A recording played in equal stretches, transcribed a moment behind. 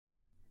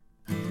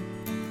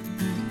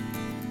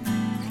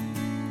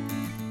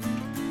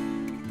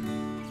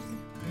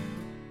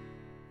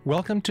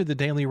Welcome to the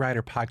Daily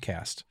Writer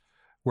Podcast,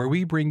 where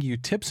we bring you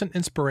tips and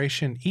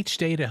inspiration each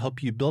day to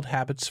help you build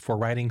habits for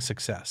writing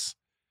success.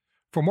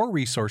 For more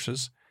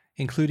resources,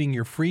 including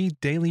your free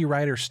Daily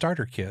Writer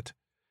Starter Kit,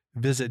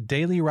 visit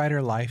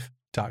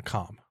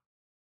dailywriterlife.com.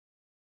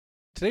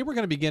 Today we're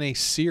going to begin a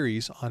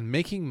series on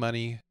making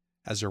money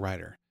as a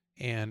writer.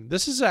 And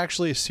this is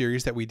actually a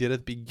series that we did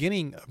at the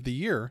beginning of the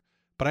year,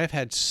 but I've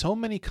had so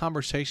many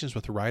conversations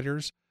with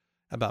writers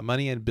about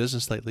money and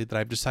business lately that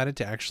I've decided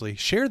to actually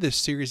share this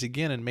series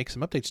again and make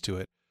some updates to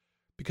it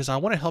because I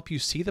want to help you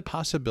see the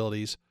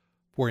possibilities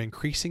for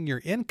increasing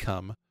your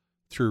income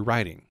through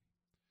writing.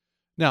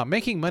 Now,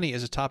 making money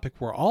is a topic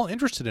we're all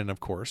interested in, of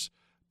course,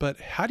 but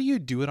how do you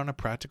do it on a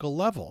practical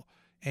level?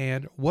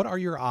 And what are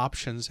your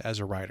options as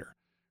a writer?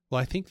 Well,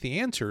 I think the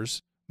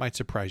answers might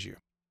surprise you.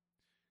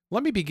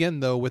 Let me begin,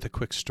 though, with a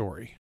quick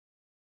story.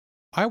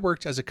 I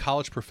worked as a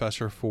college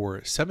professor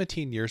for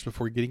 17 years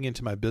before getting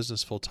into my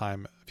business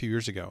full-time a few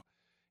years ago.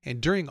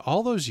 And during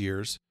all those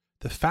years,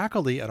 the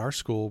faculty at our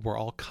school were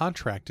all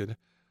contracted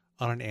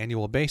on an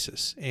annual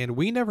basis. And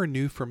we never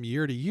knew from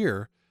year to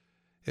year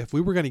if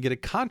we were going to get a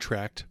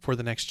contract for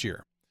the next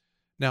year.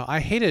 Now, I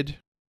hated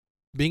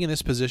being in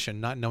this position,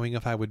 not knowing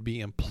if I would be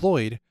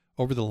employed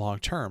over the long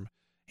term.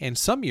 And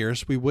some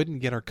years we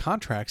wouldn't get our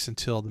contracts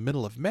until the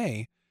middle of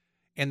May,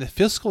 and the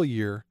fiscal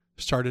year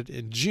started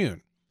in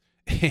June.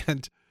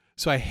 And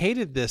so I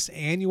hated this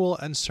annual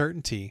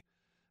uncertainty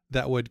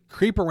that would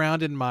creep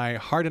around in my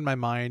heart and my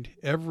mind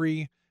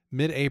every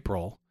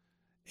mid-April.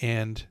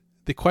 And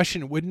the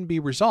question wouldn't be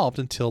resolved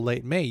until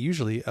late May,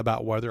 usually,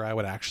 about whether I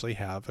would actually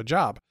have a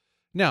job.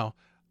 Now,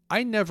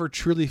 I never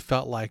truly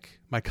felt like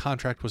my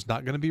contract was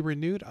not going to be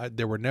renewed.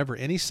 There were never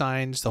any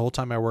signs the whole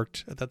time I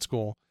worked at that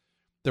school.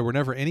 There were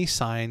never any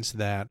signs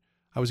that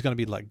I was going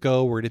to be let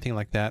go or anything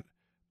like that.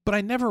 But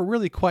I never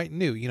really quite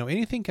knew.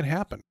 Anything can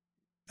happen.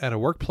 At a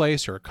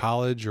workplace or a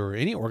college or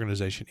any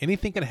organization,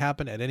 anything can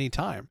happen at any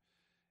time.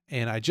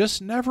 And I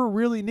just never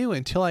really knew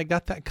until I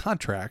got that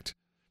contract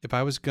if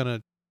I was going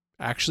to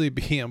actually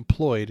be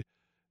employed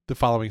the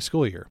following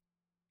school year.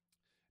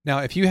 Now,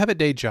 if you have a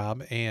day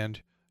job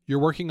and you're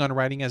working on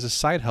writing as a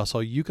side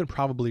hustle, you can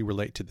probably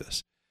relate to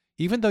this.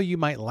 Even though you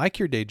might like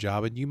your day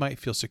job and you might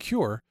feel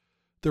secure,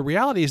 the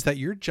reality is that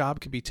your job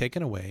could be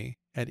taken away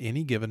at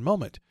any given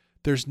moment.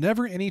 There's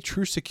never any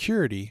true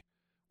security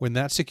when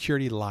that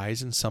security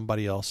lies in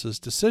somebody else's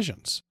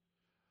decisions.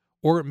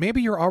 Or maybe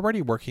you're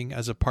already working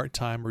as a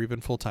part-time or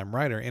even full-time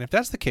writer, and if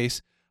that's the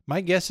case, my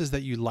guess is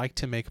that you like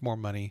to make more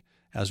money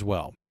as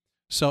well.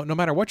 So no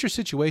matter what your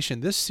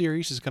situation, this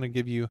series is going to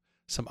give you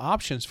some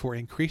options for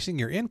increasing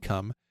your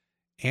income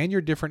and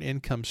your different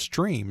income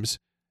streams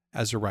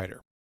as a writer.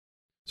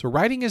 So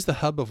writing is the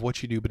hub of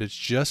what you do, but it's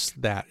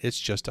just that. It's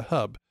just a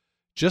hub.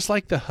 Just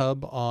like the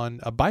hub on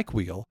a bike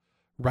wheel,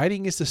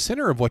 writing is the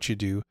center of what you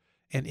do,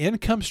 and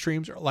income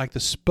streams are like the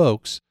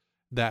spokes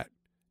that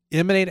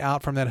emanate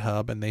out from that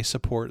hub and they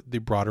support the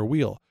broader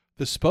wheel.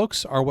 The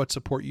spokes are what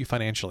support you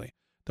financially.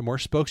 The more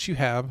spokes you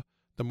have,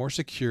 the more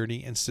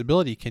security and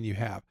stability can you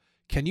have.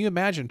 Can you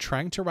imagine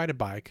trying to ride a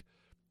bike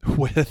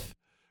with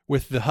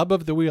the hub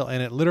of the wheel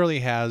and it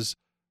literally has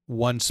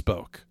one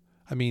spoke?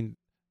 I mean,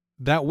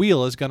 that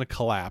wheel is going to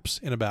collapse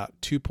in about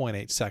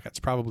 2.8 seconds,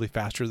 probably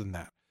faster than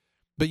that.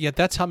 But yet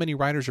that's how many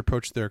writers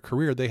approach their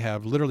career. They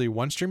have literally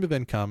one stream of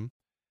income,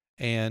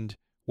 and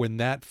when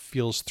that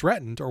feels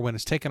threatened or when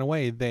it's taken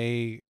away,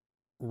 they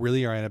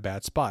really are in a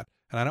bad spot.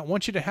 And I don't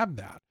want you to have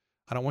that.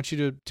 I don't want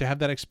you to have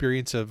that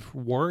experience of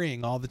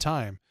worrying all the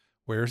time.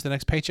 Where's the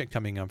next paycheck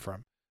coming up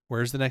from?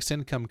 Where's the next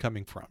income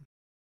coming from?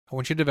 I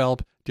want you to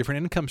develop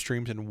different income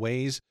streams and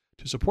ways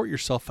to support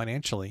yourself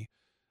financially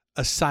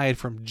aside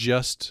from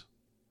just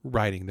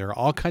writing. There are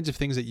all kinds of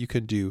things that you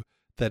can do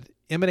that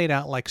emanate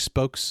out like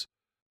spokes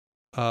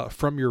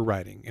from your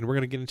writing. And we're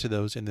going to get into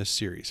those in this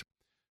series.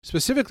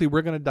 Specifically,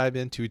 we're going to dive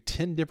into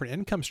 10 different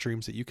income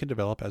streams that you can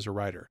develop as a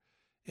writer.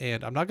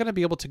 And I'm not going to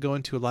be able to go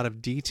into a lot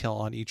of detail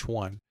on each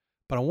one,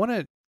 but I want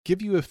to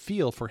give you a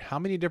feel for how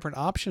many different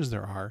options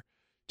there are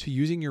to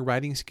using your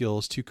writing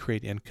skills to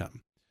create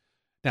income.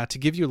 Now, to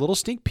give you a little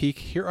sneak peek,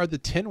 here are the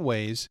 10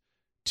 ways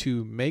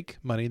to make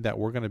money that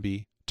we're going to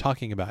be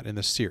talking about in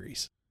this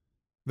series.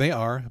 They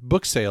are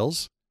book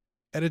sales,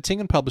 editing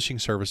and publishing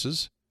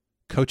services,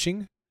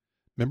 coaching,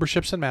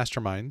 memberships and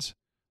masterminds,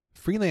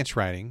 freelance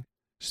writing,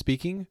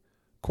 speaking,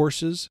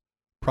 courses,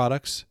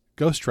 products,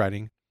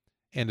 ghostwriting,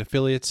 and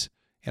affiliates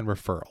and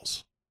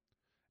referrals.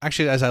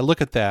 Actually, as I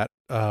look at that,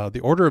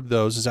 the order of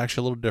those is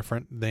actually a little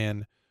different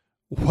than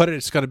what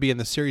it's going to be in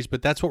the series,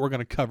 but that's what we're going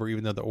to cover,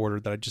 even though the order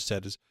that I just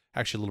said is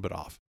actually a little bit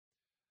off.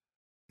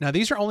 Now,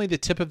 these are only the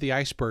tip of the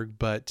iceberg,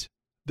 but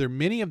they're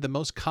many of the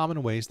most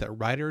common ways that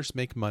writers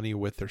make money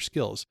with their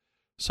skills.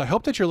 So I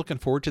hope that you're looking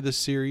forward to this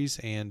series,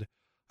 and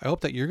I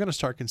hope that you're going to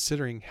start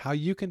considering how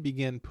you can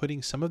begin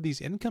putting some of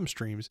these income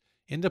streams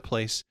into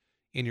place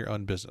in your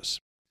own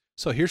business.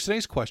 So here's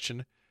today's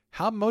question.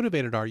 How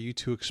motivated are you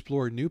to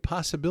explore new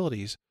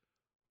possibilities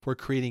for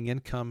creating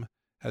income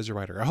as a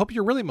writer? I hope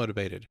you're really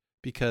motivated,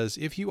 because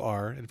if you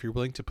are, and if you're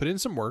willing to put in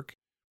some work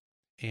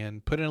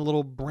and put in a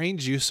little brain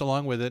juice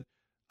along with it,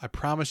 I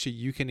promise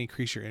you can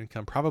increase your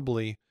income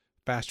probably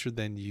faster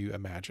than you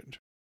imagined.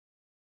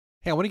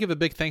 Hey, I want to give a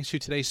big thanks to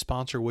today's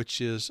sponsor,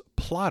 which is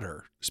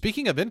Plottr.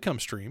 Speaking of income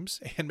streams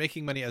and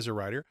making money as a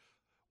writer,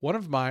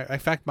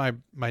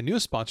 my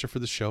newest sponsor for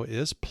the show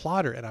is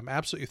Plottr, and I'm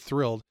absolutely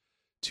thrilled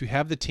to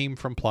have the team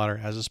from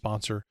Plottr as a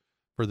sponsor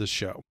for this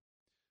show.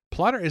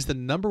 Plottr is the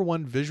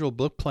 #1 visual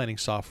book planning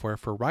software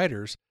for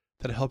writers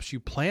that helps you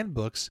plan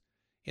books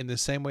in the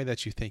same way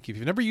that you think. If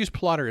you've never used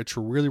Plottr, it's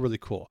really, really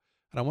cool.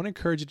 And I want to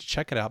encourage you to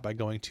check it out by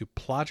going to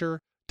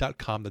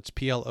plottr.com, that's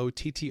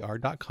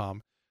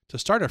Plottr.com, to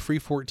start a free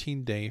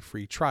 14-day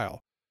free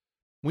trial.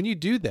 When you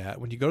do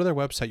that, when you go to their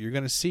website, you're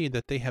going to see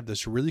that they have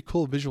this really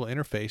cool visual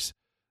interface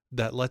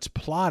that lets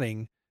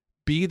plotting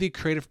be the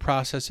creative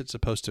process it's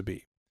supposed to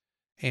be.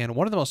 And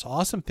one of the most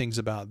awesome things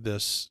about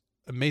this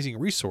amazing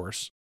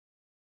resource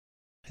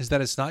is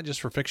that it's not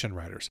just for fiction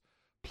writers.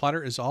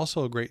 Plottr is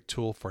also a great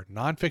tool for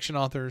nonfiction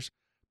authors,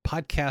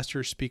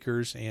 podcasters,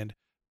 speakers, and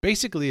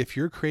basically if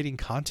you're creating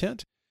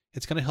content,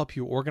 it's going to help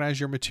you organize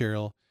your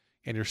material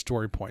and your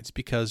story points,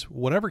 because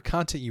whatever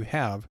content you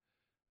have,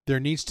 there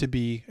needs to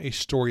be a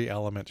story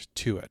element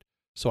to it.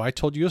 So I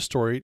told you a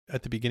story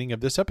at the beginning of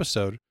this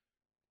episode,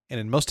 and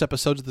in most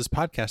episodes of this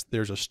podcast,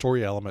 there's a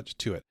story element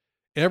to it.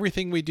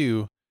 Everything we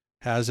do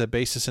has a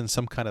basis in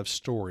some kind of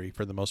story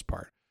for the most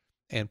part.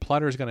 And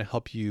Plottr is going to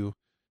help you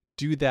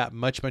do that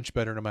much, much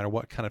better no matter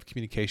what kind of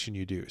communication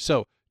you do.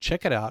 So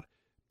check it out,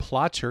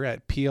 Plottr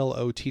at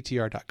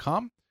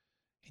Plottr.com,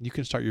 and you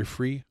can start your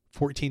free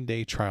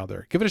 14-day trial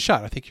there. Give it a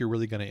shot. I think you're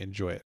really going to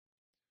enjoy it.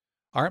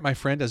 All right, my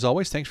friend, as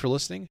always, thanks for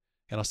listening,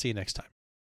 and I'll see you next time.